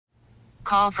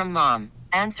Call from mom.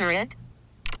 Answer it.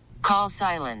 Call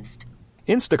silenced.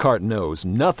 Instacart knows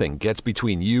nothing gets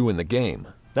between you and the game.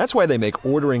 That's why they make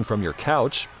ordering from your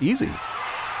couch easy.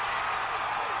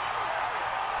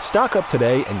 Stock up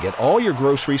today and get all your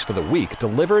groceries for the week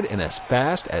delivered in as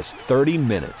fast as 30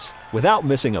 minutes without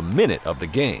missing a minute of the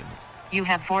game. You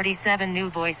have 47 new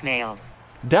voicemails.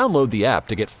 Download the app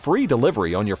to get free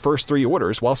delivery on your first 3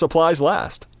 orders while supplies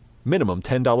last. Minimum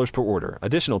 $10 per order.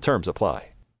 Additional terms apply.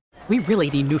 We really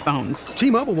need new phones.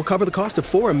 T-Mobile will cover the cost of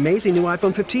 4 amazing new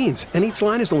iPhone 15s, and each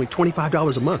line is only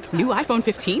 $25 a month. New iPhone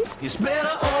 15s? It's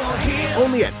better over here.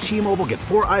 Only at T-Mobile, get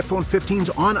 4 iPhone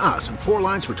 15s on us and 4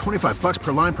 lines for $25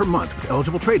 per line per month with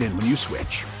eligible trade-in when you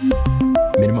switch.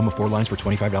 Minimum of 4 lines for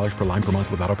 $25 per line per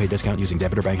month with autopay discount using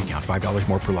debit or bank account. $5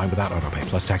 more per line without autopay,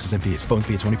 plus taxes and fees. Phone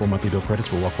fee at 24 monthly bill credits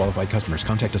for well-qualified customers.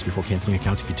 Contact us before canceling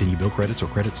account to continue bill credits or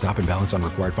credit stop and balance on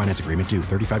required finance agreement due.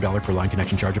 $35 per line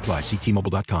connection charge applies. See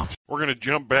T-Mobile.com. We're going to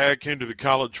jump back into the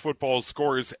college football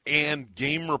scores and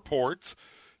game reports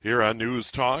here on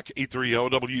News Talk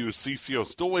 830 WCCO.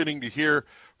 Still waiting to hear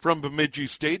from Bemidji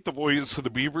State, the voice of the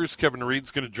Beavers. Kevin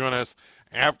Reed's going to join us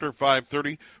after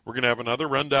 5:30. We're going to have another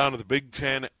rundown of the Big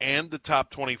Ten and the top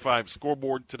 25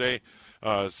 scoreboard today.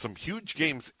 Some huge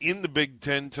games in the Big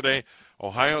Ten today.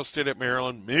 Ohio State at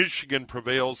Maryland. Michigan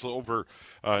prevails over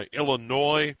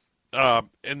Illinois. And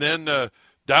then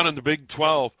down in the Big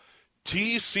 12,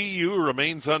 TCU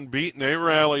remains unbeaten. They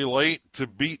rally late to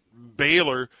beat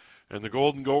Baylor, and the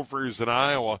Golden Gophers in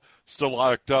Iowa still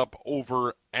locked up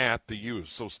over at the U.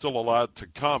 So still a lot to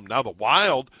come. Now the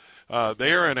Wild,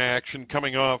 they're in action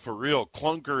coming off a real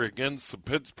clunker against the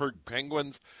Pittsburgh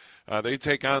Penguins. They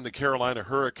take on the Carolina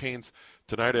Hurricanes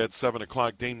tonight at 7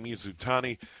 o'clock. Dane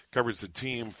Mizutani covers the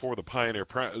team for the Pioneer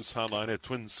Press online at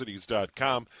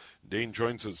twincities.com. Dane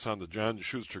joins us on the John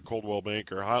Schuster Coldwell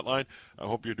Banker hotline. I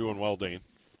hope you're doing well, Dane.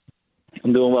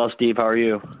 I'm doing well, Steve. How are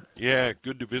you? Yeah,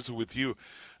 good to visit with you.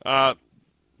 A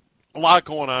lot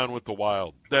going on with the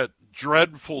Wild. That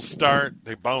dreadful start,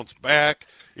 they bounced back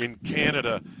in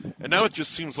Canada, and now it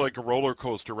just seems like a roller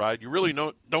coaster ride. You really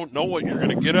don't know what you're going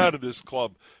to get out of this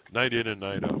club night in and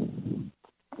night out.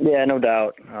 Yeah, no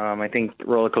doubt. I think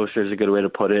roller coaster is a good way to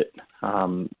put it.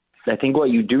 I think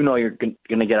what you do know you're going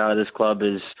to get out of this club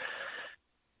is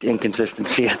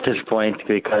inconsistency at this point,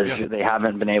 because they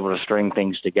haven't been able to string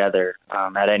things together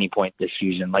at any point this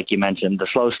season. Like you mentioned, the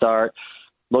slow start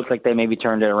looked like they maybe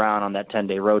turned it around on that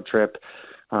 10-day road trip,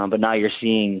 but now you're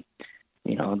seeing,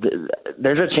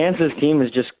 there's a chance this team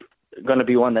is just going to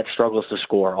be one that struggles to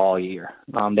score all year.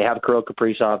 They have Kirill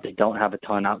Kaprizov. They don't have a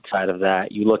ton outside of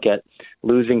that. You look at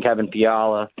losing Kevin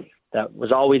Fiala. That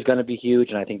was always going to be huge,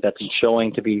 and I think that's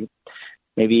showing to be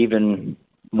maybe even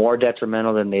more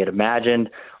detrimental than they had imagined.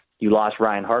 You lost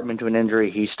Ryan Hartman to an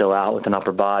injury. He's still out with an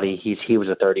upper body. He was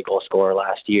a 30-goal scorer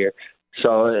last year.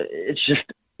 So it's just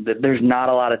there's not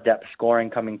a lot of depth scoring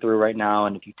coming through right now,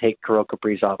 and if you take Kirill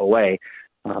Kaprizov away,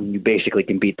 you basically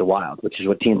can beat the Wild, which is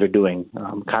what teams are doing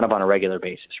kind of on a regular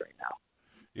basis right now.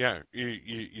 Yeah,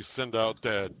 you send out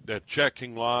that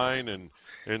checking line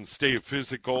and stay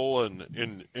physical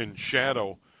and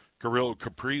shadow Kirill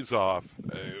Kaprizov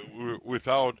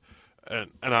without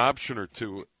an option or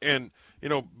two. And,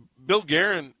 Bill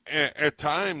Guerin at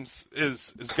times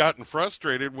has gotten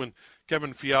frustrated when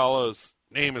Kevin Fiala's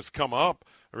name has come up.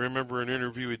 I remember an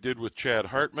interview he did with Chad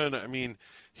Hartman. I mean,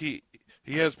 he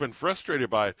has been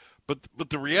frustrated by it. But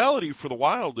the reality for the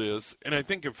Wild is, and I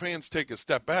think if fans take a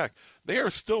step back, they are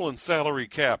still in salary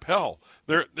cap hell.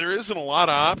 There isn't a lot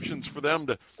of options for them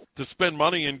to spend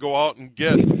money and go out and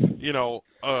get,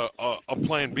 a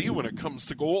plan B when it comes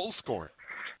to goal scoring.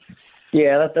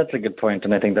 Yeah, that's a good point,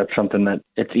 and I think that's something that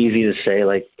it's easy to say,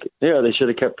 they should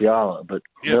have kept Fiala, but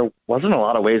there wasn't a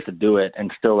lot of ways to do it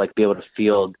and still, be able to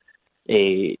field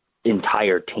a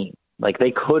entire team.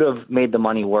 They could have made the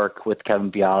money work with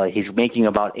Kevin Fiala. He's making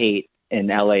about $8 in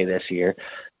LA this year.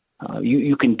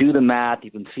 You can do the math.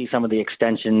 You can see some of the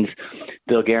extensions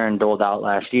Bill Guerin doled out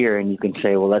last year, and you can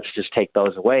say, well, let's just take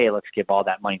those away. Let's give all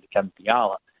that money to Kevin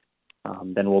Fiala.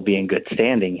 Then we'll be in good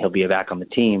standing. He'll be back on the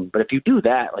team. But if you do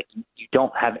that, you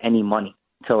don't have any money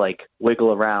to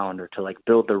wiggle around or to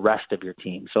build the rest of your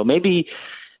team. So maybe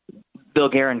Bill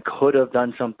Guerin could have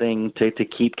done something to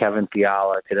keep Kevin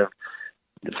Fiala, could have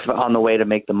on the way to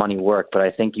make the money work. But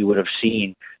I think you would have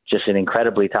seen just an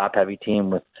incredibly top-heavy team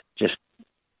with just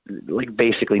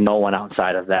basically no one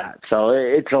outside of that. So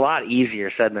it's a lot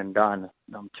easier said than done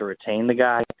to retain the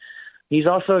guy. He's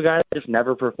also a guy that just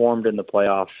never performed in the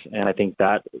playoffs, and I think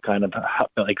that kind of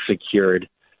secured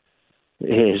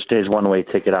his one-way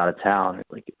ticket out of town.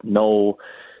 No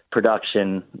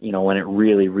production, when it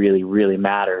really, really, really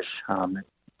matters.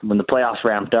 when the playoffs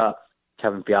ramped up,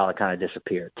 Kevin Fiala kind of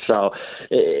disappeared. So,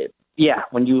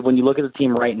 when you look at the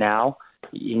team right now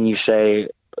and you say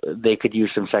they could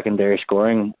use some secondary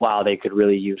scoring, wow, they could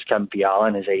really use Kevin Fiala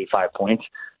and his 85 points,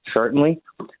 certainly.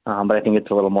 But I think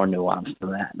it's a little more nuanced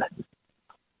than that.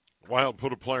 Wild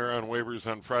put a player on waivers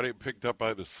on Friday, picked up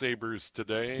by the Sabres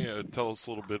today. Tell us a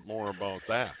little bit more about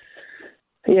that.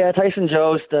 Yeah, Tyson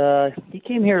Jost, he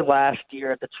came here last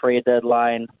year at the trade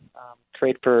deadline.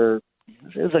 Trade for,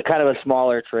 it was a kind of a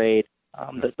smaller trade.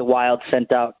 The Wild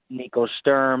sent out Nico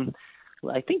Sturm.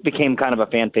 I think became kind of a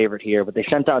fan favorite here, but they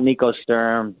sent out Nico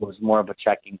Sturm, who was more of a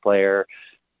checking player,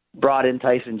 brought in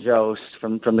Tyson Jost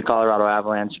from the Colorado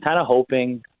Avalanche, kind of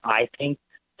hoping, I think,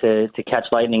 to catch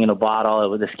lightning in a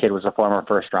bottle. This kid was a former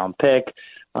first-round pick.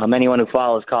 Anyone who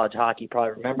follows college hockey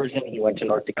probably remembers him. He went to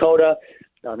North Dakota.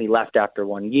 He left after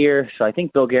 1 year. So I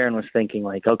think Bill Guerin was thinking,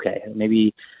 like, okay,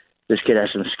 maybe this kid has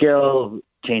some skill,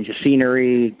 change of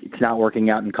scenery. It's not working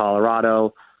out in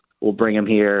Colorado. We'll bring him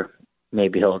here.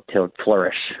 Maybe he'll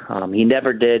flourish. He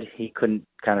never did. He couldn't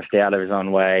kind of stay out of his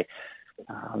own way.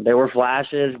 There were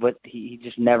flashes, but he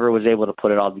just never was able to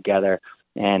put it all together.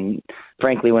 And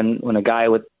frankly, when a guy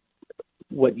with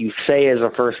what you say is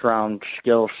a first-round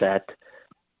skill set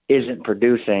isn't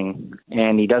producing,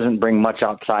 and he doesn't bring much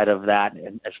outside of that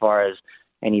as far as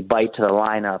any bite to the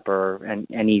lineup or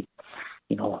any,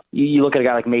 you look at a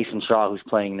guy like Mason Shaw who's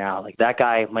playing now. Like, that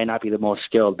guy might not be the most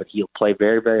skilled, but he'll play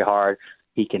very, very hard.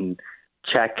 He can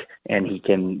check, and he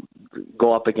can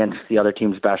go up against the other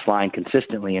team's best line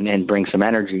consistently and bring some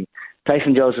energy.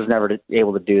 Tyson Jost was never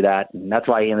able to do that, and that's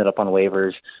why he ended up on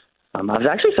waivers. I was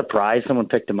actually surprised someone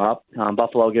picked him up.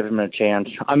 Buffalo gave him a chance.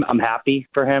 I'm happy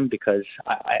for him because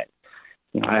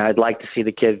I'd like to see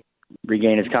the kid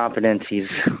regain his confidence. He's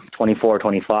 24,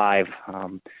 25.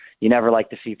 You never like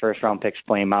to see first-round picks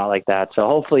play him out like that. So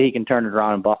hopefully he can turn it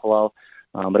around in Buffalo,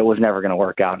 but it was never going to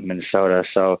work out in Minnesota.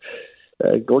 So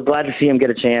we're glad to see him get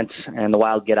a chance, and the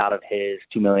Wild get out of his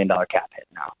 $2 million cap hit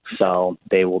now. So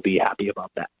they will be happy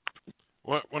about that.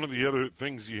 One of the other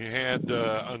things you had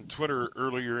on Twitter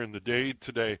earlier in the day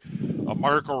today,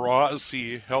 Marco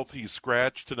Rossi, healthy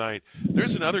scratch tonight.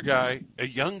 There's another guy, a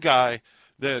young guy,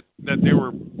 that they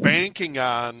were banking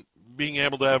on being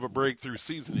able to have a breakthrough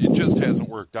season. It just hasn't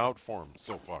worked out for him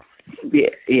so far.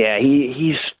 Yeah,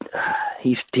 he's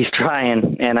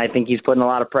trying, and I think he's putting a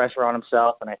lot of pressure on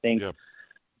himself, and I think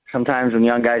sometimes when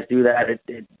young guys do that,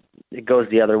 it goes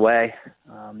the other way.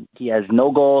 He has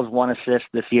no goals, 1 assist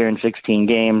this year in 16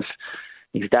 games.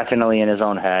 He's definitely in his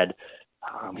own head.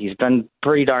 He's been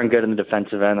pretty darn good in the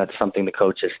defensive end. That's something the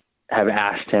coaches have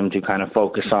asked him to kind of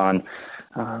focus on.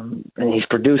 And he's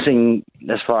producing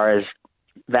as far as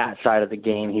that side of the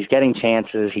game. He's getting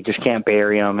chances. He just can't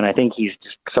bury them. And I think he's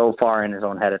just so far in his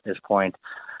own head at this point.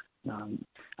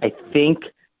 I think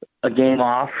a game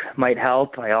off might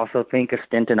help. I also think a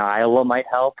stint in Iowa might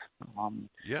help.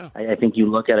 I think you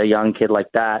look at a young kid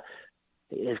like that,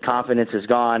 his confidence is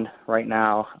gone right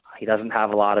now. He doesn't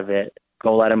have a lot of it.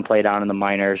 Go let him play down in the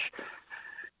minors.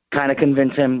 Kind of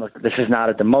convince him, look, this is not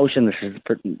a demotion. This is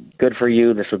good for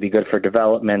you. This will be good for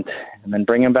development. And then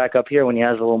bring him back up here when he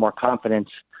has a little more confidence.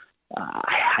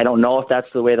 I don't know if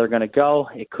that's the way they're going to go.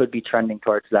 It could be trending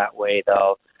towards that way,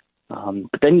 though.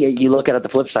 But then you look at the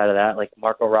flip side of that, like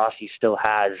Marco Rossi still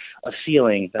has a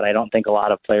ceiling that I don't think a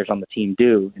lot of players on the team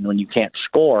do. And when you can't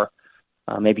score,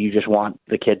 maybe you just want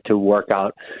the kid to work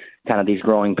out kind of these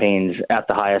growing pains at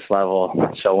the highest level.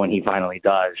 So when he finally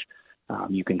does,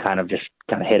 you can kind of just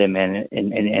kind of hit him in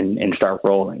and start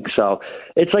rolling. So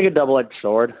it's like a double-edged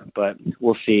sword, but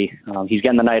we'll see. He's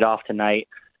getting the night off tonight.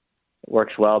 It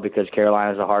works well because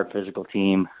Carolina's a hard physical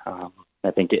team.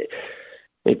 I think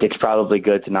it's probably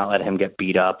good to not let him get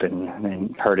beat up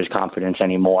and hurt his confidence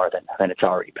any more than it's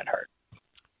already been hurt.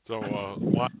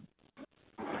 So,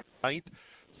 night,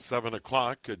 7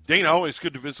 o'clock. Dana, always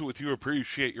good to visit with you.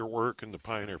 Appreciate your work in the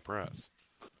Pioneer Press.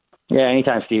 Yeah,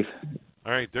 anytime, Steve.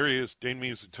 All right, there he is. Dane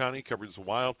Mizutani covers the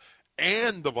Wild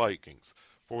and the Vikings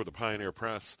for the Pioneer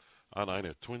Press online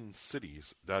at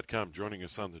TwinCities.com. Joining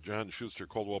us on the John Schuster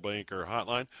Coldwell Banker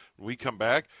Hotline. When we come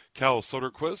back, Cal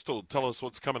Soderquist will tell us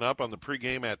what's coming up on the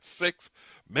pregame at 6.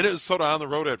 Minnesota on the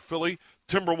road at Philly.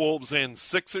 Timberwolves and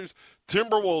Sixers.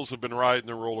 Timberwolves have been riding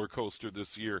the roller coaster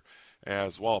this year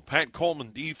as well. Pat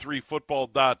Coleman,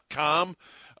 D3Football.com.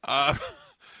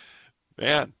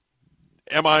 Man,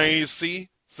 MIAC,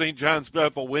 St. John's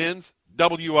Bethel wins.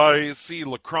 WIAC,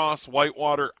 Lacrosse,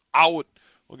 Whitewater out.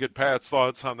 We'll get Pat's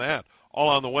thoughts on that. All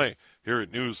on the way here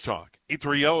at News Talk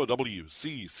 830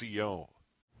 WCCO.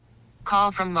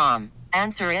 Call from mom.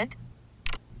 Answer it.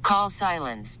 Call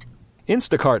silenced.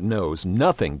 Instacart knows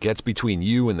nothing gets between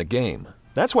you and the game.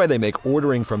 That's why they make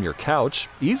ordering from your couch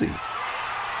easy.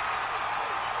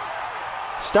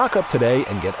 Stock up today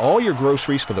and get all your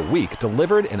groceries for the week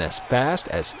delivered in as fast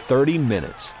as 30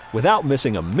 minutes without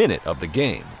missing a minute of the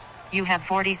game. You have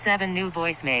 47 new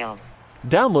voicemails.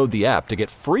 Download the app to get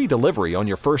free delivery on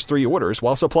your first 3 orders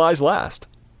while supplies last.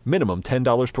 Minimum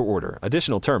 $10 per order.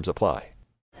 Additional terms apply.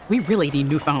 We really need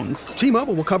new phones.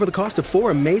 T-Mobile will cover the cost of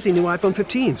 4 amazing new iPhone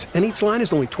 15s, and each line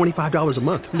is only $25 a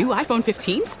month. New iPhone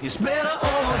 15s? It's better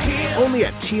over here. Only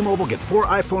at T-Mobile, get 4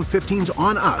 iPhone 15s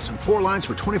on us and 4 lines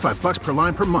for $25 per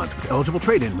line per month with eligible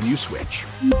trade-in when you switch.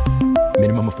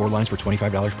 Minimum of 4 lines for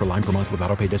 $25 per line per month with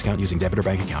auto-pay discount using debit or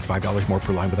bank account. $5 more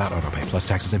per line without auto-pay, plus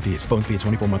taxes and fees. Phone fee at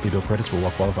 24 monthly bill credits for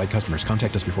well-qualified customers.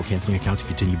 Contact us before canceling account to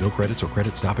continue bill credits or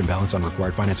credit stop and balance on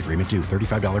required finance agreement due.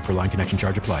 $35 per line connection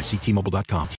charge applies. See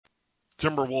T-Mobile.com.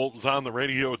 Timberwolves on the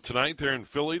radio tonight. They're in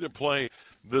Philly to play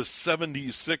the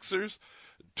 76ers.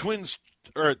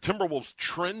 Timberwolves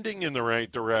trending in the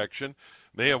right direction.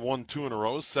 They have won 2 in a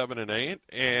row, 7-8,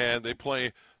 and they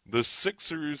play the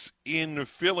Sixers in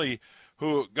Philly,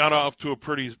 who got off to a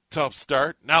pretty tough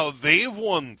start. Now they've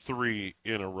won 3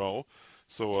 in a row,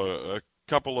 so a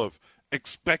couple of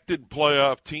expected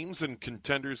playoff teams and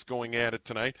contenders going at it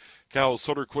tonight. Cal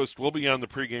Soderquist will be on the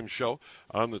pregame show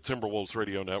on the Timberwolves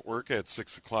radio network at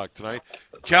 6 o'clock tonight.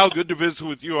 Cal, good to visit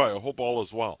with you. I hope all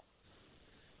is well.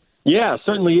 Yeah,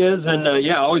 certainly is, and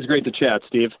always great to chat,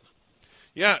 Steve.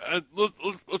 Yeah,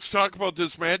 let's talk about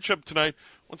this matchup tonight.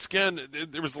 Once again,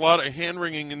 there was a lot of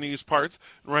hand-wringing in these parts,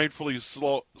 rightfully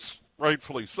so,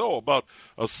 about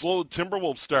a slow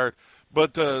Timberwolves start.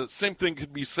 But same thing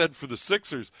could be said for the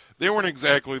Sixers. They weren't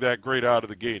exactly that great out of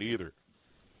the gate either.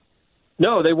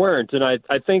 No, they weren't. And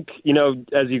I think,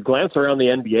 as you glance around the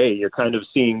NBA, you're kind of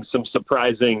seeing some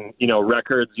surprising,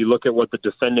 records. You look at what the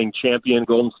defending champion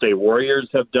Golden State Warriors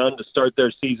have done to start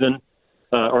their season,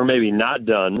 or maybe not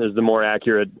done is the more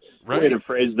accurate way to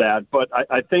phrase that. But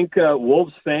I think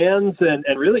Wolves fans and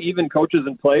really even coaches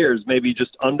and players maybe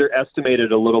just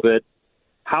underestimated a little bit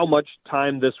how much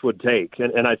time this would take.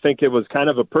 And I think it was kind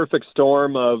of a perfect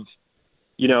storm of,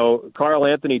 Karl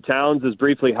Anthony Towns is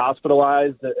briefly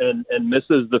hospitalized and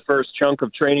misses the first chunk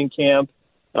of training camp.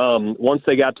 Once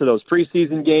they got to those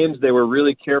preseason games, they were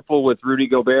really careful with Rudy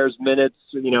Gobert's minutes,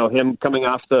 him coming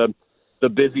off the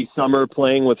busy summer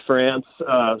playing with France.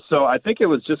 So I think it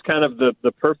was just kind of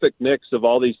the perfect mix of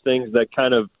all these things that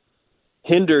kind of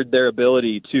hindered their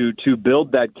ability to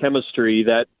build that chemistry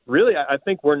that really I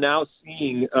think we're now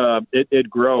seeing it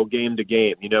grow game to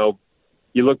game.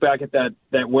 You look back at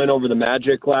that win over the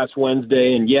Magic last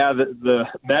Wednesday, and the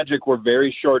Magic were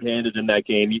very shorthanded in that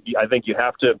game. I think you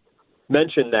have to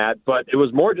mention that, but it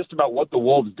was more just about what the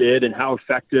Wolves did and how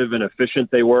effective and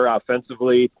efficient they were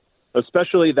offensively,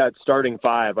 especially that starting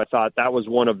 5. I thought that was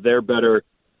one of their better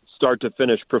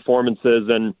start-to-finish performances.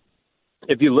 And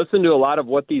if you listen to a lot of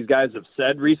what these guys have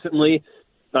said recently,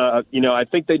 I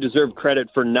think they deserve credit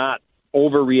for not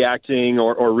overreacting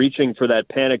or reaching for that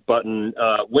panic button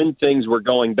when things were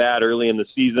going bad early in the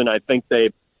season. I think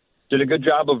they did a good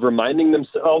job of reminding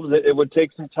themselves that it would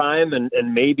take some time,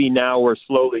 and maybe now we're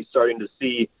slowly starting to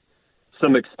see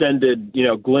some extended,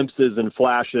 glimpses and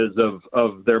flashes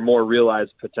of their more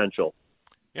realized potential.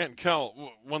 Yeah, and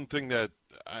Cal, one thing that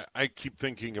I keep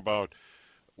thinking about,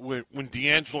 when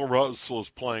D'Angelo Russell is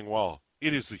playing well,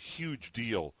 it is a huge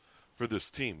deal for this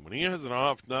team. When he has an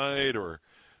off night or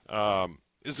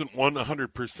isn't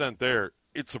 100% there,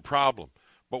 it's a problem.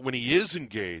 But when he is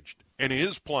engaged and he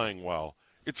is playing well,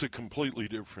 it's a completely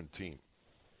different team.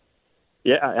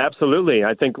 Yeah, absolutely.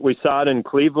 I think we saw it in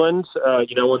Cleveland.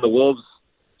 When the Wolves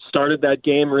started that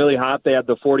game really hot, they had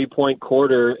the 40-point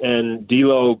quarter, and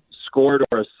D'Lo scored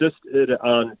or assisted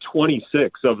on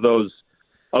 26 of those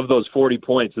 40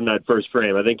 points in that first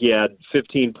frame. I think he had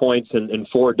 15 points and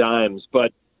 4 dimes.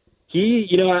 But he,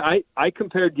 I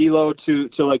compared D'Lo to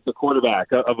like the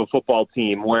quarterback of a football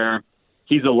team, where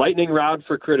he's a lightning rod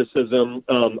for criticism.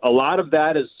 A lot of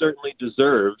that is certainly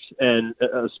deserved, and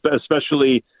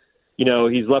especially,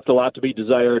 he's left a lot to be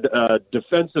desired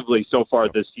defensively so far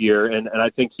this year, and I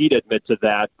think he'd admit to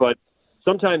that. But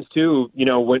sometimes, too,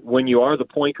 when you are the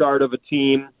point guard of a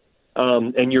team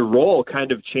and your role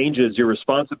kind of changes, your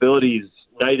responsibilities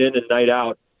night in and night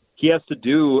out, he has to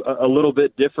do a little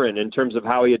bit different in terms of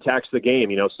how he attacks the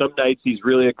game. Some nights he's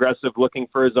really aggressive looking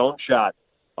for his own shot.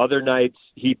 Other nights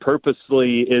he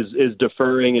purposely is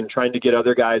deferring and trying to get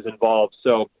other guys involved.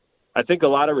 So I think a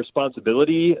lot of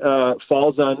responsibility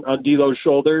falls on D'Lo's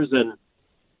shoulders. And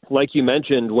like you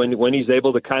mentioned, when he's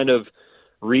able to kind of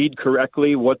read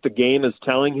correctly what the game is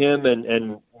telling him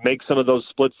and make some of those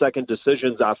split-second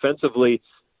decisions offensively,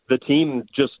 the team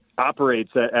just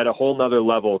operates at a whole nother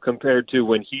level compared to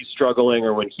when he's struggling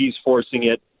or when he's forcing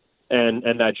it and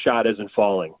that shot isn't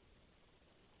falling.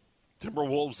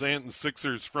 Timberwolves and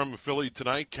Sixers from Philly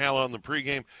tonight. Cal on the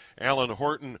pregame. Alan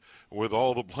Horton with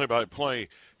all the play-by-play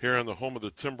here on the home of the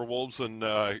Timberwolves.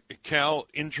 And Cal,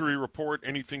 injury report,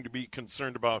 anything to be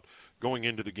concerned about going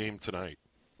into the game tonight?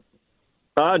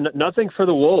 Nothing for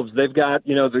the Wolves. They've got,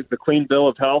 the clean bill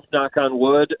of health, knock on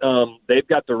wood. They've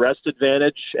got the rest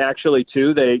advantage, actually,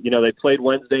 too. They played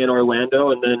Wednesday in Orlando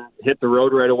and then hit the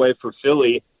road right away for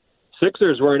Philly.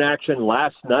 Sixers were in action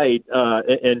last night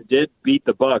and did beat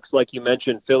the Bucks. Like you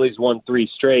mentioned, Philly's won 3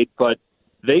 straight, but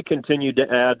they continued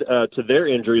to add to their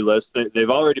injury list. They've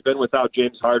already been without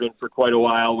James Harden for quite a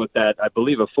while with that, I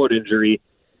believe, a foot injury.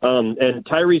 And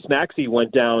Tyrese Maxey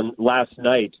went down last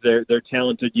night, their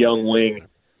talented young wing,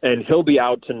 and he'll be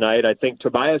out tonight. I think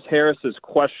Tobias Harris is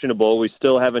questionable. We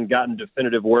still haven't gotten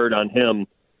definitive word on him,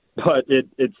 but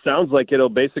it sounds like it'll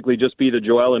basically just be the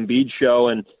Joel Embiid show.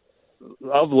 And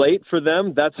of late for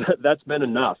them, that's been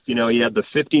enough. He had the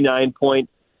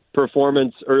 59-point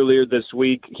performance earlier this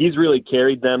week. He's really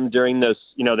carried them during this.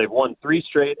 They've won 3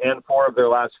 straight and 4 of their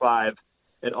last 5,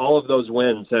 and all of those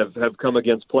wins have come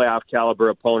against playoff caliber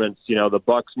opponents. The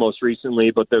Bucks most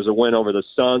recently, but there's a win over the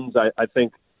Suns. I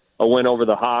think a win over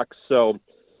the Hawks. So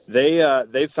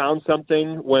they found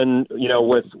something when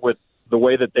with the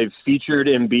way that they've featured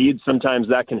Embiid. Sometimes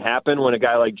that can happen when a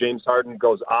guy like James Harden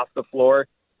goes off the floor.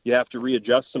 You have to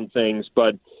readjust some things.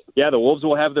 But, yeah, the Wolves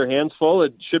will have their hands full.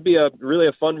 It should be really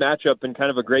a fun matchup and kind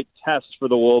of a great test for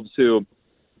the Wolves who,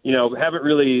 haven't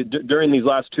really, during these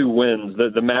last 2 wins,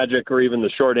 the Magic or even the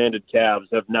short-handed Cavs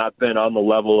have not been on the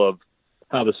level of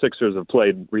how the Sixers have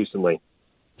played recently.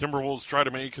 Timberwolves try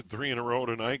to make it 3 in a row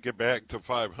tonight, get back to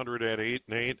 500 at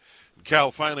 8-8.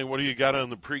 Cal, finally, what do you got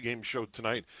on the pregame show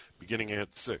tonight beginning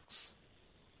at 6?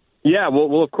 Yeah,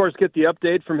 we'll of course get the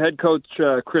update from head coach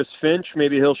Chris Finch.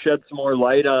 Maybe he'll shed some more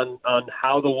light on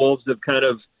how the Wolves have kind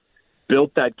of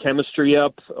built that chemistry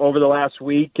up over the last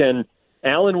week. And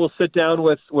Alan will sit down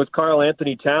with Karl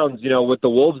Anthony Towns, with the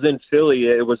Wolves in Philly.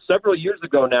 It was several years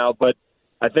ago now, but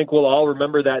I think we'll all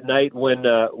remember that night when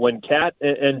Kat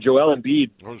and Joel Embiid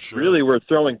really were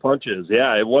throwing punches.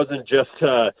 Yeah, it wasn't just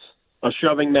a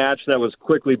shoving match that was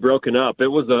quickly broken up. It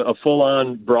was a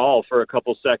full-on brawl for a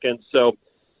couple seconds. So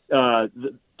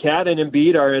Kat and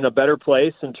Embiid are in a better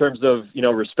place in terms of,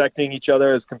 respecting each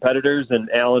other as competitors, and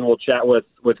Alan will chat with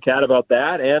Kat about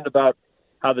that and about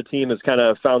how the team has kind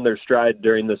of found their stride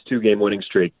during this 2-game winning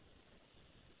streak.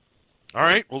 All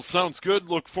right, well, sounds good.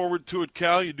 Look forward to it,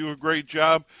 Cal. You do a great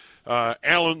job.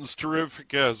 Alan's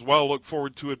terrific as well. Look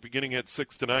forward to it beginning at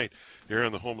 6 tonight here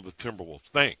in the home of the Timberwolves.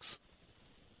 Thanks.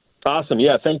 Awesome.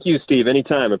 Yeah, thank you, Steve.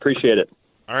 Anytime. Appreciate it.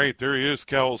 All right, there he is,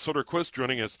 Cal Soderquist,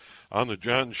 joining us on the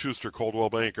John Schuster Coldwell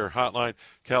Banker Hotline.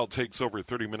 Cal takes over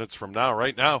 30 minutes from now.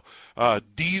 Right now,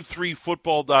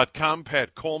 D3Football.com,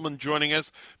 Pat Coleman joining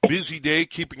us. Busy day,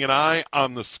 keeping an eye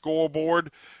on the scoreboard,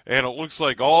 and it looks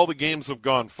like all the games have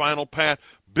gone final, Pat.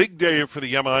 Big day for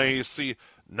the MIAC,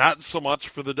 not so much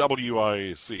for the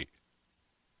WIAC.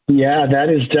 Yeah, that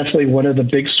is definitely one of the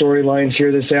big storylines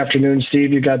here this afternoon,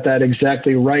 Steve. You got that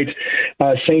exactly right.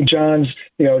 St. John's,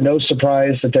 no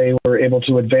surprise that they were able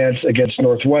to advance against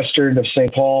Northwestern of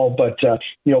St. Paul, but,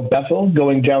 Bethel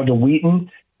going down to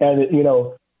Wheaton. And,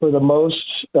 for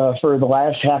the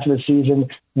last half of the season,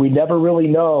 we never really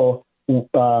know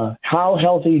how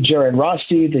healthy Jaron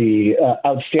Rosti, the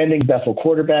outstanding Bethel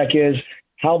quarterback, is,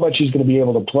 how much he's going to be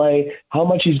able to play, how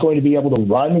much he's going to be able to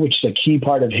run, which is a key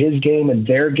part of his game and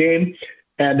their game.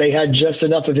 And they had just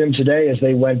enough of him today as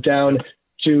they went down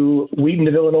to Wheaton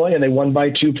of Illinois, and they won by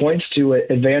 2 points to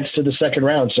advance to the second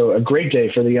round. So a great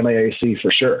day for the MIAC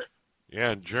for sure.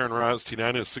 Yeah, and Jaron Rosti,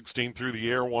 9 of 16 through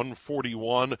the air,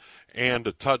 141 and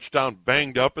a touchdown,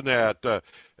 banged up in that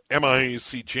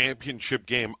MIAC championship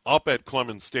game up at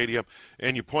Clemens Stadium.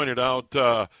 And you pointed out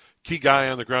key guy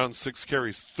on the ground, 6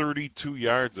 carries, 32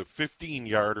 yards, a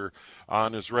 15-yarder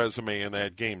on his resume in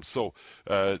that game. So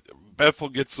Bethel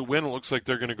gets the win. It looks like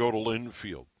they're going to go to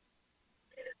Linfield.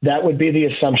 That would be the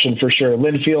assumption for sure.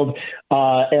 Linfield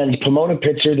and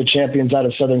Pomona-Pitzer, the champions out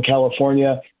of Southern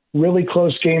California, really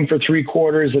close game for 3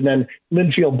 quarters, and then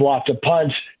Linfield blocked a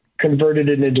punt, converted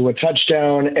it into a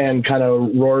touchdown, and kind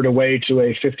of roared away to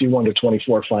a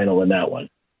 51-24 final in that one.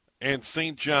 And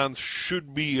St. John's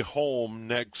should be home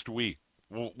next week.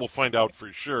 We'll find out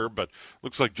for sure, but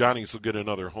looks like Johnny's will get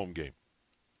another home game.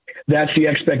 That's the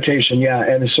expectation, yeah.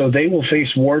 And so they will face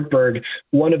Wartburg,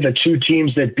 one of the 2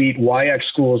 teams that beat WIAC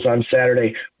schools on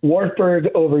Saturday. Wartburg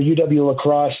over UW La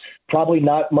Crosse, probably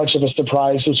not much of a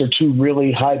surprise. Those are 2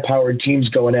 really high-powered teams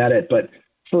going at it. But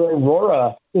for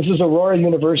Aurora. This is Aurora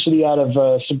University out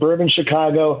of suburban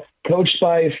Chicago, coached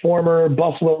by former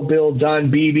Buffalo Bill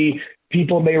Don Beebe.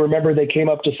 People may remember they came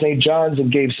up to St. John's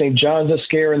and gave St. John's a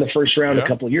scare in the first round a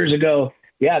couple of years ago.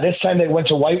 Yeah, this time they went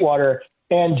to Whitewater,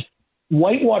 and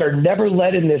Whitewater never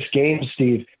led in this game,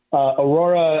 Steve.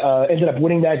 Aurora ended up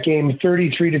winning that game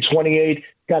 33-28,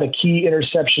 got a key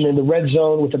interception in the red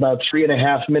zone with about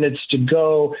 3.5 minutes to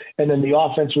go, and then the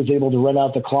offense was able to run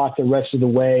out the clock the rest of the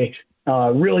way.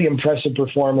 Really impressive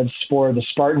performance for the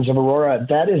Spartans of Aurora.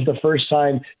 That is the first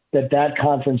time that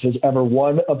conference has ever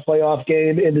won a playoff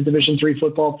game in the Division III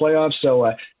football playoffs. So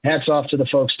hats off to the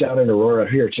folks down in Aurora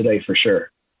here today for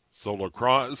sure. So La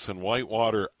Crosse and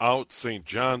Whitewater out, St.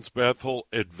 John's Bethel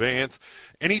advance.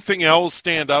 Anything else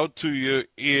stand out to you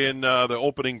in the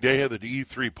opening day of the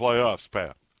D3 playoffs,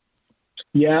 Pat?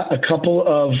 Yeah, a couple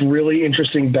of really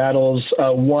interesting battles,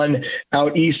 one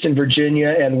out east in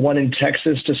Virginia and one in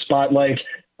Texas to spotlight.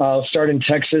 I'll start in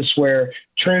Texas, where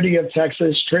Trinity of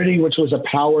Texas, which was a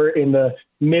power in the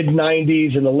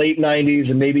mid-'90s and the late '90s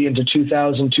and maybe into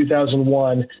 2000,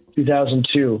 2001,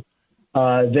 2002.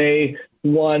 They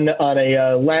won on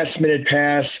a last-minute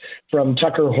pass from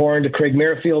Tucker Horn to Craig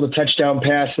Merrifield, a touchdown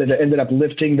pass that ended up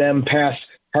lifting them past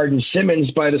Hardin Simmons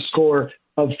by the score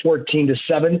of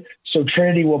 14-7. So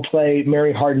Trinity will play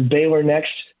Mary Hardin Baylor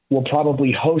next. We'll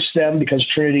probably host them because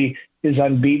Trinity is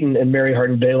unbeaten and Mary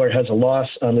Hardin Baylor has a loss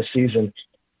on the season.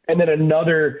 And then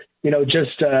another,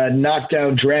 just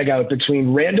knockdown dragout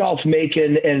between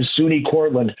Randolph-Macon and SUNY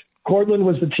Cortland. Cortland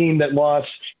was the team that lost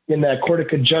in that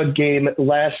Cortica Jug game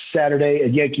last Saturday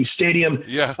at Yankee Stadium.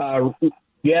 Yeah.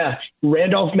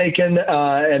 Randolph-Macon,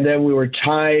 and then we were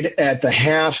tied at the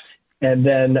half. And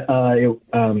then,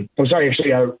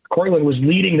 Cortland was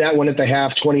leading that one at the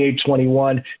half,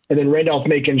 28-21. And then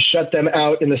Randolph-Macon shut them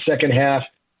out in the second half,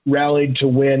 rallied to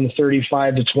win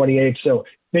 35-28. So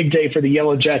big day for the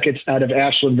Yellow Jackets out of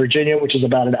Ashland, Virginia, which is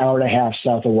about an hour and a half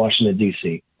south of Washington,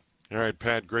 D.C. All right,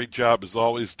 Pat, great job as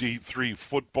always,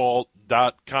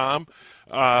 D3Football.com.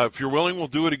 If you're willing, we'll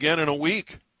do it again in a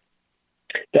week.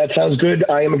 That sounds good.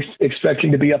 I am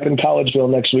expecting to be up in Collegeville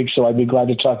next week, so I'd be glad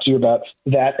to talk to you about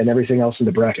that and everything else in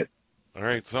the bracket. All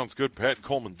right, sounds good. Pat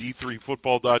Coleman,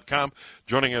 D3Football.com,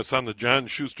 joining us on the John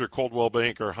Schuster Coldwell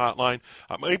Banker hotline.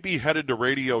 I might be headed to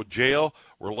radio jail.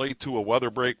 We're late to a weather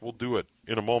break. We'll do it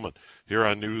in a moment here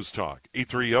on News Talk,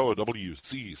 830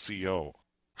 WCCO.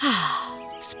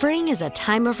 Spring is a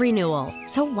time of renewal,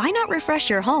 so why not refresh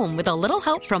your home with a little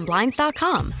help from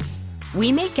Blinds.com?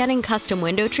 We make getting custom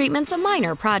window treatments a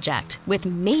minor project with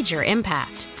major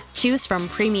impact. Choose from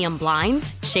premium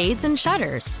blinds, shades, and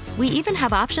shutters. We even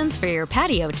have options for your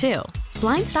patio, too.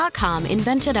 Blinds.com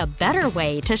invented a better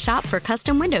way to shop for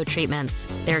custom window treatments.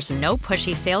 There's no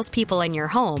pushy salespeople in your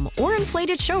home or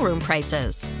inflated showroom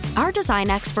prices. Our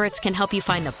design experts can help you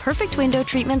find the perfect window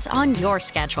treatments on your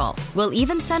schedule. We'll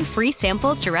even send free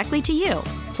samples directly to you.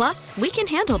 Plus, we can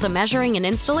handle the measuring and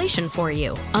installation for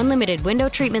you. Unlimited window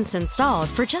treatments installed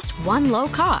for just one low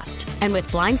cost. And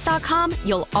with Blinds.com,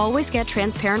 you'll always get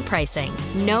transparent pricing.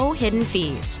 No hidden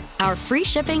fees. Our free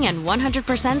shipping and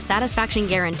 100% satisfaction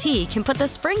guarantee can put the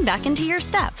spring back into your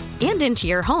step and into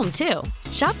your home, too.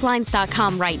 Shop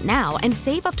Blinds.com right now and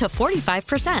save up to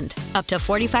 45%. Up to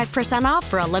 45% off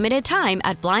for a limited time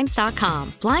at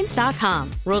Blinds.com.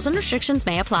 Blinds.com. Rules and restrictions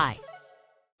may apply.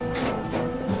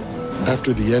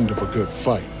 After the end of a good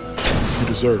fight, you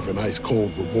deserve an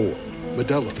ice-cold reward.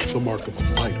 Modelo is the mark of a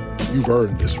fighter. You've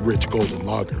earned this rich golden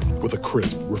lager with a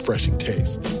crisp, refreshing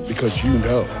taste. Because you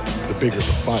know, the bigger the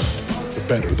fight, the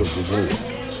better the reward.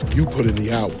 You put in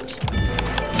the hours,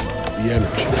 the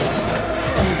energy,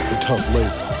 the tough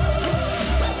labor.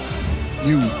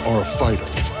 You are a fighter,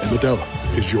 and Modelo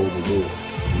is your reward.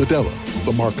 Modelo,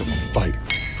 the mark of a fighter.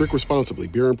 Drink responsibly.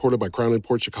 Beer imported by Crown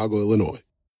Imports, Chicago, Illinois.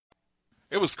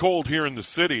 It was cold here in the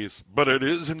cities, but it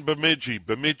is in Bemidji.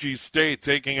 Bemidji State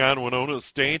taking on Winona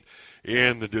State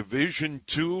in the Division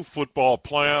II football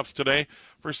playoffs today.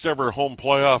 First ever home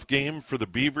playoff game for the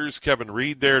Beavers. Kevin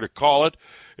Reed there to call it.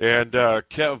 And,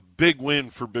 Kev, big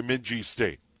win for Bemidji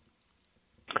State.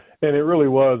 And it really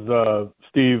was,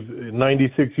 Steve,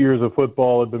 96 years of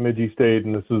football at Bemidji State,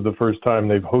 and this is the first time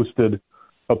they've hosted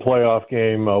a playoff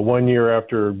game 1 year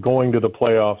after going to the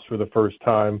playoffs for the first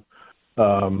time.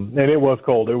 And it was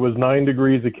cold. It was 9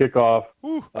 degrees at kickoff.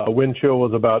 Wind chill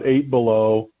was about 8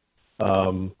 below.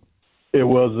 The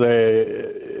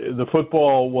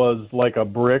football was like a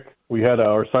brick. We had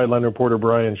our sideline reporter,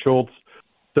 Brian Schultz,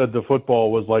 said the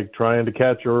football was like trying to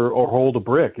catch or hold a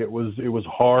brick. It was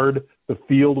hard. The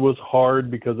field was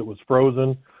hard because it was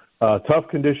frozen. Tough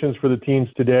conditions for the teams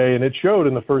today, and it showed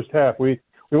in the first half. We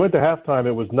went to halftime.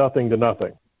 It was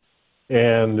 0-0.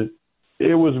 And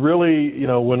it was really,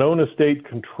 Winona State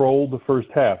controlled the first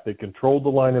half. They controlled the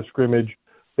line of scrimmage.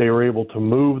 They were able to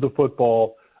move the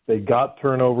football. They got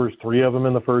turnovers, 3 of them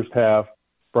in the first half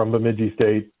from Bemidji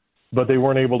State, but they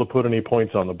weren't able to put any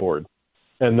points on the board.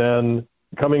 And then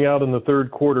coming out in the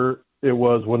third quarter, it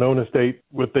was Winona State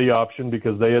with the option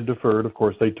because they had deferred. Of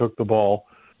course, they took the ball.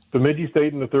 Bemidji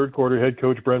State in the third quarter, head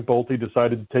coach Brent Bolte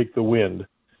decided to take the wind.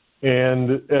 And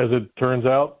as it turns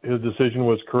out, his decision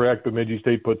was correct. Bemidji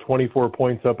State put 24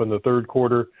 points up in the third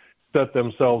quarter, set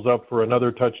themselves up for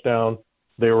another touchdown.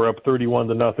 They were up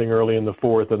 31-0 early in the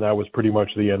fourth, and that was pretty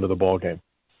much the end of the ball game.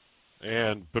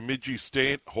 And Bemidji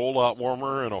State, a whole lot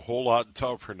warmer and a whole lot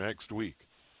tougher next week.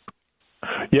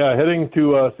 Yeah, heading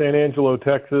to San Angelo,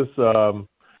 Texas.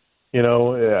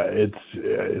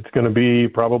 It's going to be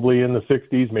probably in the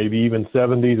 60s, maybe even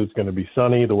 70s. It's going to be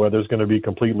sunny. The weather's going to be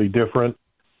completely different.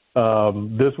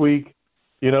 This week,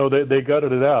 they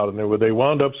gutted it out, and they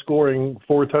wound up scoring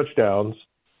 4 touchdowns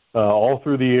all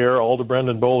through the air, all to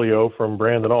Brendan Bolio from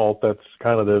Brandon Alt. That's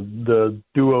kind of the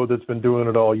duo that's been doing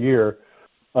it all year.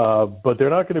 But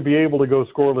they're not going to be able to go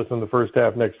scoreless in the first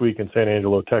half next week in San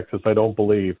Angelo, Texas, I don't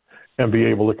believe, and be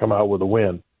able to come out with a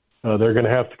win. They're going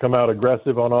to have to come out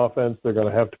aggressive on offense. They're going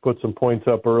to have to put some points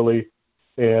up early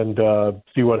and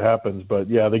see what happens. But,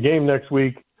 yeah, the game next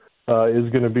week is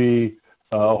going to be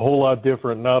a whole lot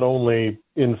different, not only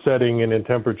in setting and in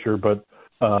temperature, but,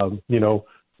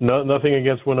 nothing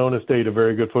against Winona State, a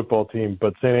very good football team,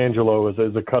 but San Angelo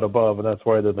is a cut above, and that's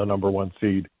why they're the number 1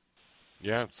 seed.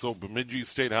 Yeah, so Bemidji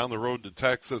State on the road to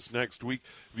Texas next week.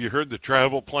 Have you heard the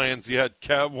travel plans yet,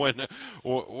 Kev?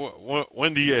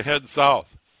 When do you head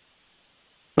south?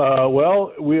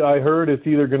 I heard it's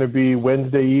either going to be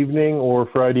Wednesday evening or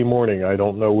Friday morning. I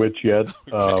don't know which yet.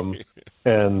 Okay.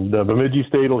 And Bemidji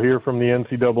State will hear from the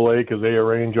NCAA because they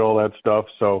arrange all that stuff.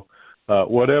 So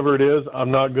whatever it is, I'm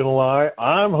not going to lie.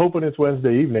 I'm hoping it's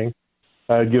Wednesday evening.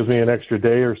 It gives me an extra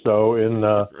day or so in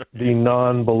the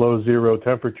non-below zero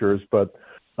temperatures. But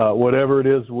whatever it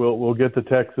is, we'll get to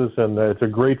Texas, and it's a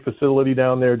great facility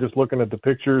down there. Just looking at the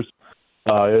pictures,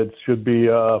 it should be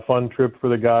a fun trip for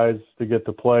the guys to get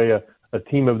to play a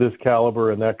team of this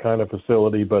caliber in that kind of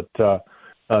facility. But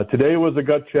today was a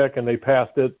gut check, and they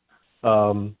passed it.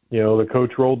 The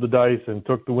coach rolled the dice and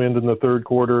took the wind in the third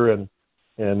quarter, and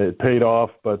it paid off.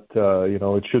 But,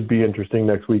 it should be interesting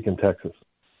next week in Texas.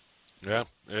 Yeah,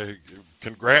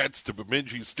 congrats to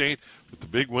Bemidji State with the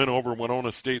big win over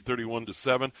Winona State,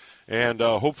 31-7, and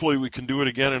hopefully we can do it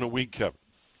again in a week, Kevin.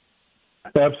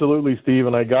 Absolutely, Steve,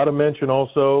 and I got to mention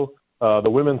also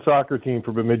the women's soccer team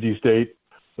for Bemidji State.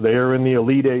 They are in the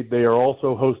Elite Eight. They are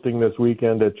also hosting this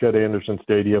weekend at Chet Anderson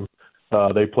Stadium.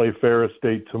 They play Ferris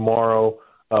State tomorrow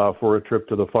for a trip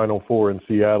to the Final Four in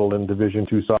Seattle in Division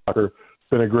II soccer. It's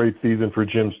been a great season for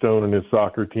Jim Stone and his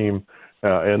soccer team.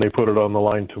 And they put it on the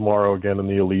line tomorrow again in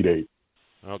the Elite Eight.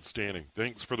 Outstanding.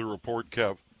 Thanks for the report,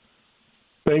 Kev.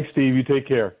 Thanks, Steve. You take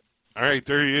care. All right,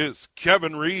 there he is.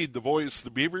 Kevin Reed, the voice of the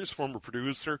Beavers, former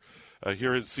producer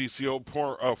here at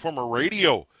CCO, former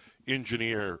radio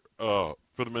engineer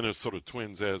for the Minnesota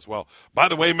Twins as well. By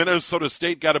the way, Minnesota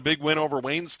State got a big win over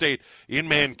Wayne State in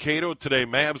Mankato today.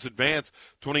 Mavs advance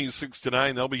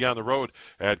 26-9. They'll be on the road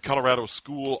at Colorado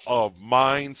School of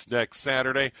Mines next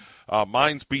Saturday.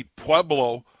 Mines beat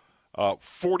Pueblo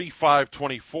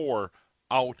 45-24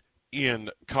 out in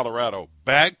Colorado.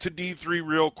 Back to D3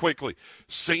 real quickly.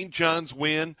 St. John's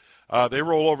win. They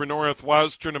roll over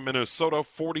Northwestern of Minnesota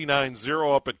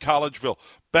 49-0 up at Collegeville.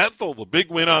 Bethel, the big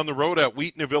win on the road at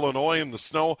Wheaton of Illinois in the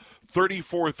snow,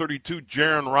 34-32.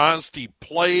 Jaron Rosti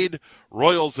played.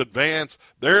 Royals advance.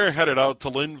 They're headed out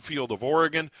to Linfield of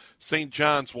Oregon. St.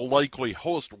 John's will likely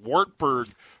host Wartburg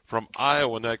from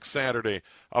Iowa next Saturday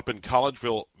up in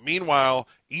Collegeville. Meanwhile,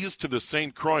 east of the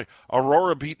St. Croix,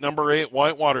 Aurora beat number 8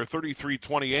 Whitewater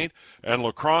 33-28, and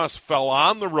La Crosse fell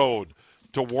on the road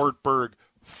to Wartburg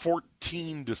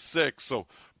 14-6. So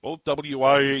both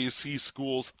WIAC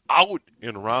schools out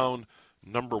in round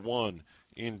number 1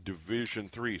 in Division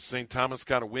III. St. Thomas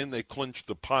got a win. They clinched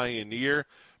the Pioneer,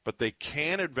 but they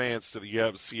can advance to the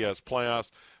FCS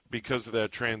playoffs because of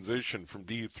that transition from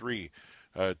D3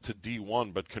 to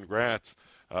D1. But congrats.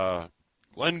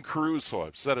 Glenn Caruso,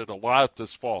 I've said it a lot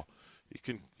this fall.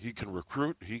 He can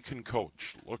recruit, he can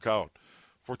coach. Look out.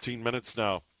 14 minutes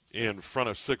now in front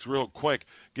of 6. Real quick,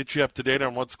 get you up to date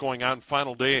on what's going on.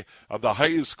 Final day of the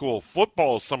high school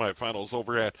football semifinals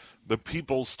over at the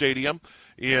People's Stadium.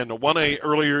 In 1A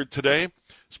earlier today,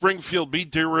 Springfield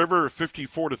beat Deer River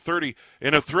 54-30.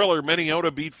 In a thriller,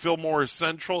 Minneota beat Fillmore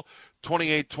Central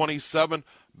 28-27.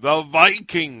 the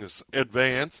Vikings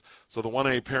advance. So the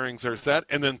 1A pairings are set.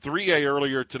 And then 3A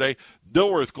earlier today,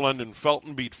 Dilworth, Glendon,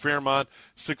 Felton beat Fairmont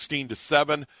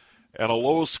 16-7. And a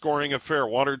low-scoring affair,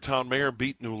 Watertown Mayor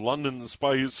beat New London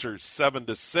Spicer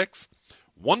 7-6.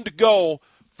 1 to go.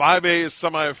 5A is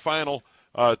semifinal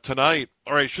tonight.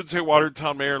 Or I should say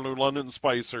Watertown Mayor, New London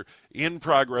Spicer in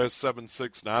progress,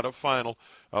 7-6, not a final.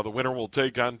 The winner will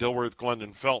take on Dilworth,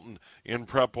 Glendon, Felton in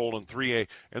Prep Bowl in 3A.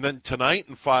 And then tonight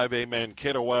in 5A,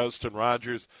 Mankato West and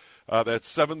Rogers.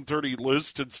 That's 7:30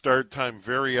 listed start time,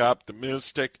 very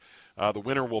optimistic. The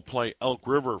winner will play Elk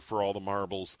River for all the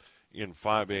marbles in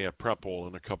 5A at Prep Bowl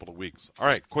in a couple of weeks. All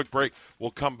right, quick break.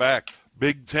 We'll come back.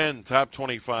 Big Ten top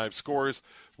 25 scores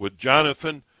with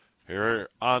Jonathan here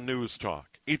on News Talk.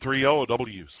 830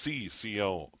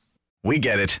 WCCO. We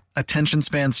get it. Attention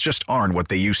spans just aren't what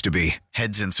they used to be.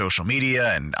 Heads in social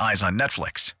media and eyes on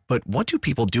Netflix. But what do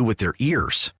people do with their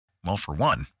ears? Well, for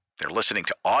one, they're listening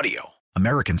to audio.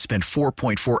 Americans spend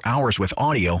 4.4 hours with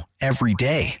audio every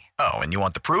day. Oh, and you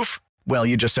want the proof? Well,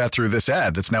 you just sat through this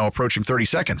ad that's now approaching 30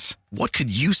 seconds. What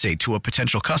could you say to a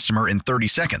potential customer in 30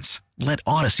 seconds? Let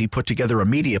Odyssey put together a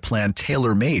media plan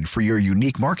tailor-made for your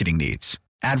unique marketing needs.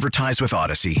 Advertise with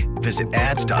Odyssey. Visit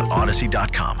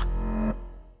ads.odyssey.com.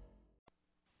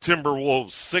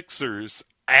 Timberwolves Sixers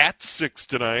at 6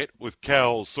 tonight with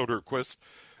Cal Soderquist.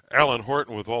 Alan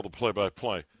Horton with all the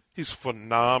play-by-play. He's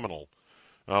phenomenal.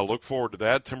 Look forward to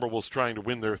that. Timberwolves trying to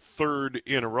win their third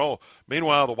in a row.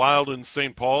 Meanwhile, the Wild in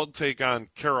St. Paul take on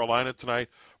Carolina tonight.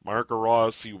 Marco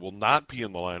Rossi will not be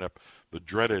in the lineup. The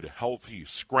dreaded healthy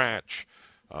scratch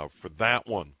for that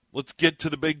one. Let's get to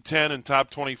the Big Ten and top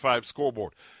 25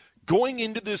 scoreboard. Going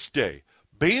into this day,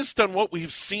 based on what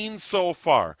we've seen so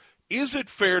far, is it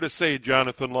fair to say,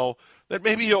 Jonathan Lowe, that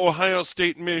maybe Ohio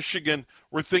State and Michigan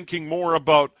were thinking more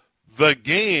about the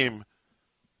game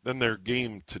than their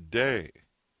game today?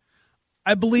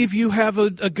 I believe you have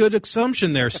a good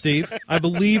assumption there, Steve. I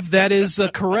believe that is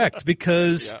correct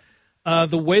because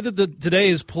the way that today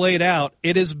is played out,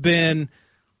 it has been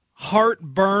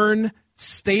heartburn,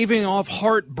 staving off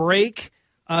heartbreak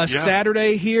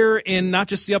Saturday here in not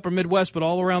just the upper Midwest, but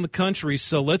all around the country.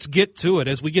 So let's get to it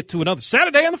as we get to another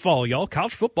Saturday in the fall, y'all.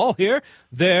 College football here,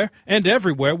 there, and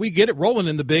everywhere. We get it rolling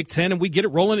in the Big Ten, and we get it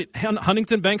rolling at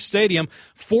Huntington Bank Stadium.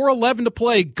 4:11 to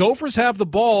play. Gophers have the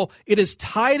ball. It is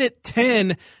tied at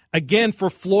 10, again, for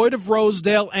Floyd of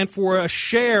Rosedale and for a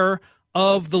share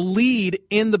of the lead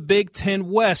in the Big Ten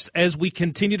West as we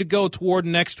continue to go toward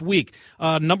next week.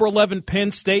 Number 11,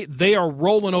 Penn State, they are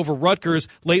rolling over Rutgers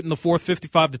late in the fourth,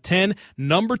 55-10.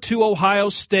 Number 2, Ohio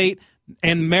State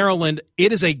and Maryland,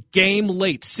 it is a game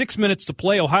late. 6 minutes to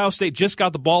play. Ohio State just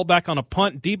got the ball back on a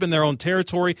punt deep in their own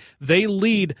territory. They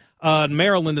lead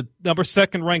Maryland, the number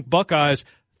 2nd-ranked Buckeyes,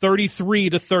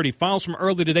 33-30. Finals from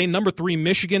early today. Number 3,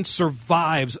 Michigan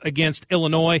survives against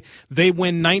Illinois. They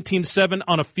win 19-7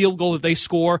 on a field goal that they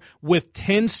score with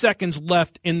 10 seconds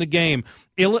left in the game.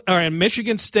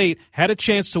 Michigan State had a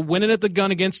chance to win it at the gun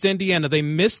against Indiana. They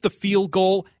missed the field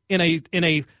goal in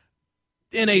a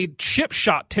chip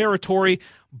shot territory.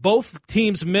 Both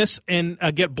teams miss and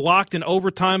get blocked in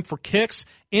overtime for kicks.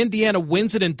 Indiana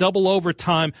wins it in double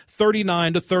overtime,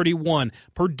 39-31.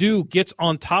 Purdue gets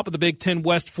on top of the Big Ten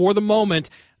West for the moment,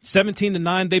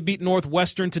 17-9. They beat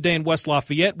Northwestern today in West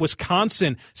Lafayette.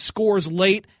 Wisconsin scores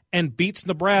late and beats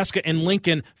Nebraska and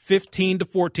Lincoln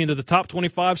 15-14 to the top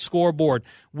 25 scoreboard.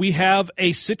 We have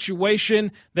a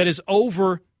situation that is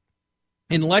over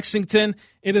in Lexington.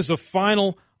 It is a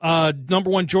final.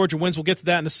 Number 1, Georgia wins. We'll get to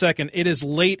that in a second. It is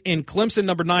late in Clemson.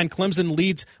 Number 9, Clemson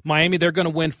leads Miami. They're going to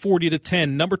win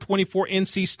 40-10. Number 24,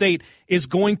 NC State is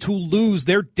going to lose.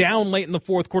 They're down late in the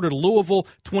fourth quarter to Louisville,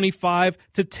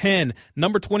 25-10.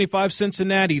 Number 25,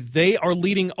 Cincinnati. They are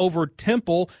leading over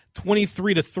Temple,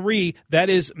 23-3. That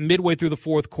is midway through the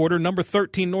fourth quarter. Number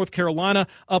 13, North Carolina,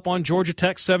 up on Georgia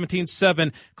Tech,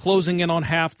 17-7, closing in on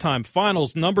halftime.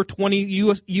 Finals, number 20,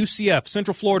 UCF,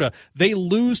 Central Florida. They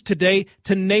lose today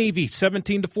to Navy,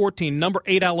 17-14. Number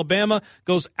 8, Alabama,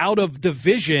 goes out of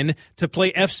division to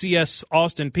play FCS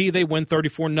Austin Peay. They win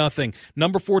 34-0.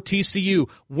 Number 4, TCU,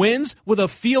 wins with a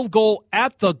field goal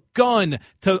at the gun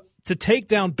to take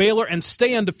down Baylor and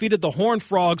stay undefeated. The Horned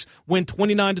Frogs win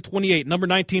 29-28. Number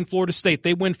 19, Florida State.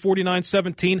 They win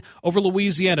 49-17 over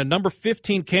Louisiana. Number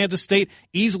 15, Kansas State,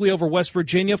 easily over West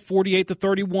Virginia,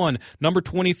 48-31. Number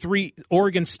 23,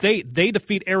 Oregon State. They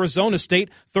defeat Arizona State,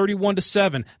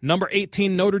 31-7. Number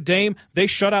 18, Notre Dame. They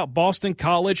shut out Boston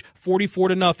College,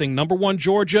 44-0. Number 1,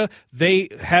 Georgia. They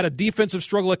had a defensive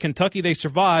struggle at Kentucky. They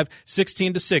survived,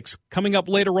 16-6. Coming up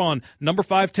later on, number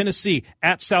 5, Tennessee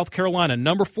at South Carolina.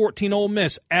 Number 14, 14 Ole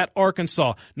Miss at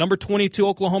Arkansas. Number 22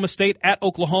 Oklahoma State at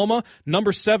Oklahoma.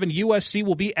 Number 7 USC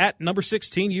will be at number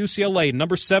 16 UCLA.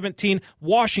 Number 17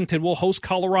 Washington will host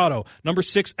Colorado. Number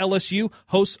 6 LSU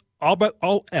hosts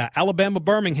Alabama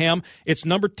Birmingham. It's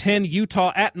number 10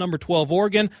 Utah at number 12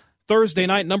 Oregon. Thursday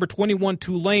night, number 21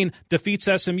 Tulane defeats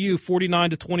SMU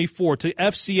 49-24. To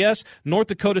FCS, North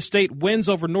Dakota State wins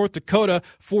over North Dakota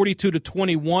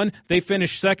 42-21. They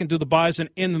finish second to the Bison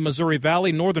in the Missouri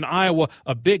Valley. Northern Iowa,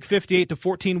 a big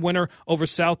 58-14 winner over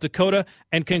South Dakota.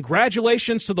 And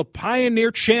congratulations to the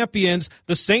Pioneer champions,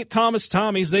 the St. Thomas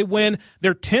Tommies. They win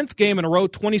their 10th game in a row,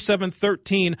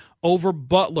 27-13 over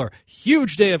Butler.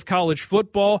 Huge day of college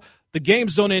football. The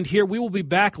games don't end here. We will be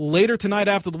back later tonight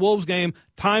after the Wolves game,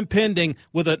 time pending,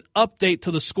 with an update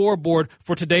to the scoreboard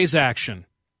for today's action.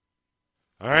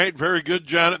 All right, very good,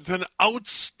 Jonathan.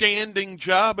 Outstanding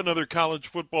job. Another college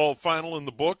football final in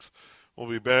the books. We'll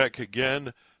be back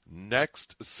again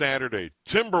next Saturday.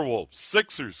 Timberwolves,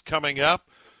 Sixers coming up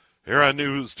here on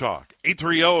News Talk.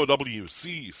 830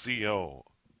 WCCO.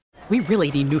 We really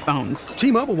need new phones.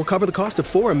 T-Mobile will cover the cost of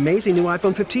 4 amazing new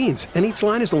iPhone 15s, and each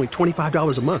line is only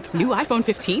 $25 a month. New iPhone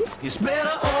 15s? It's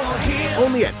better over here.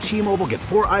 Only at T-Mobile, get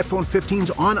 4 iPhone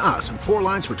 15s on us and 4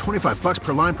 lines for $25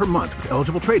 per line per month with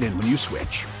eligible trade-in when you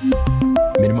switch.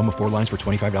 Minimum of 4 lines for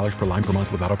 $25 per line per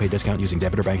month with autopay discount using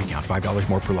debit or bank account. $5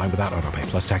 more per line without autopay,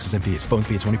 plus taxes and fees. Phone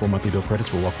fee at 24 monthly bill credits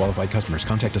for well-qualified customers.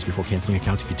 Contact us before canceling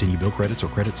account to continue bill credits or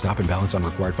credit stop and balance on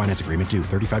required finance agreement due.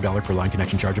 $35 per line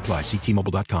connection charge applies. See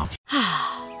T-Mobile.com.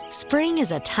 Spring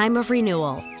is a time of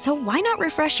renewal, so why not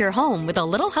refresh your home with a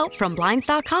little help from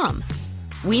Blinds.com?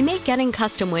 We make getting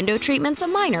custom window treatments a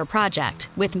minor project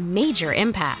with major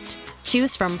impact.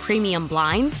 Choose from premium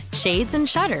blinds, shades, and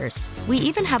shutters. We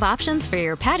even have options for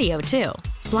your patio, too.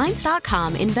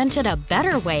 Blinds.com invented a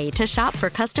better way to shop for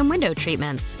custom window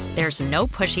treatments. There's no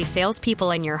pushy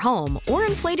salespeople in your home or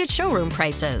inflated showroom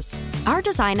prices. Our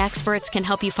design experts can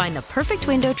help you find the perfect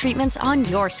window treatments on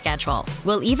your schedule.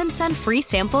 We'll even send free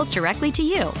samples directly to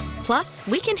you. Plus,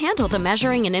 we can handle the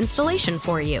measuring and installation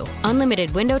for you.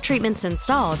 Unlimited window treatments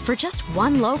installed for just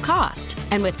one low cost.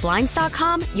 And with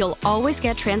Blinds.com, you'll always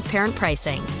get transparent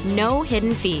pricing. No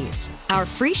hidden fees. Our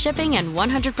free shipping and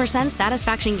 100%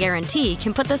 satisfaction guarantee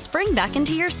can put the spring back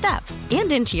into your step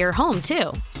and into your home,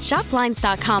 too. Shop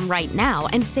Blinds.com right now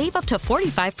and save up to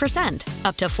 45%.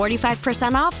 Up to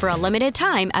 45% off for a limited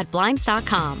time at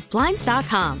Blinds.com.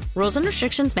 Blinds.com. Rules and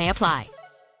restrictions may apply.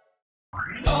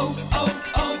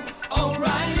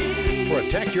 O'Reilly.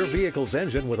 Protect your vehicle's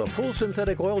engine with a full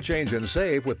synthetic oil change and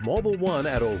save with Mobil 1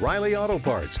 at O'Reilly Auto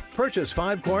Parts. Purchase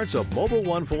 5 quarts of Mobil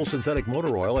 1 full synthetic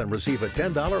motor oil and receive a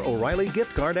 $10 O'Reilly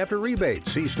gift card after rebate.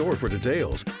 See store for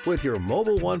details. With your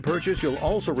Mobil 1 purchase, you'll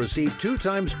also receive 2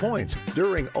 times points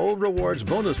during O Rewards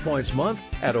Bonus Points Month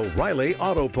at O'Reilly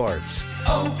Auto Parts.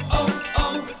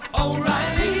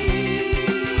 O'Reilly.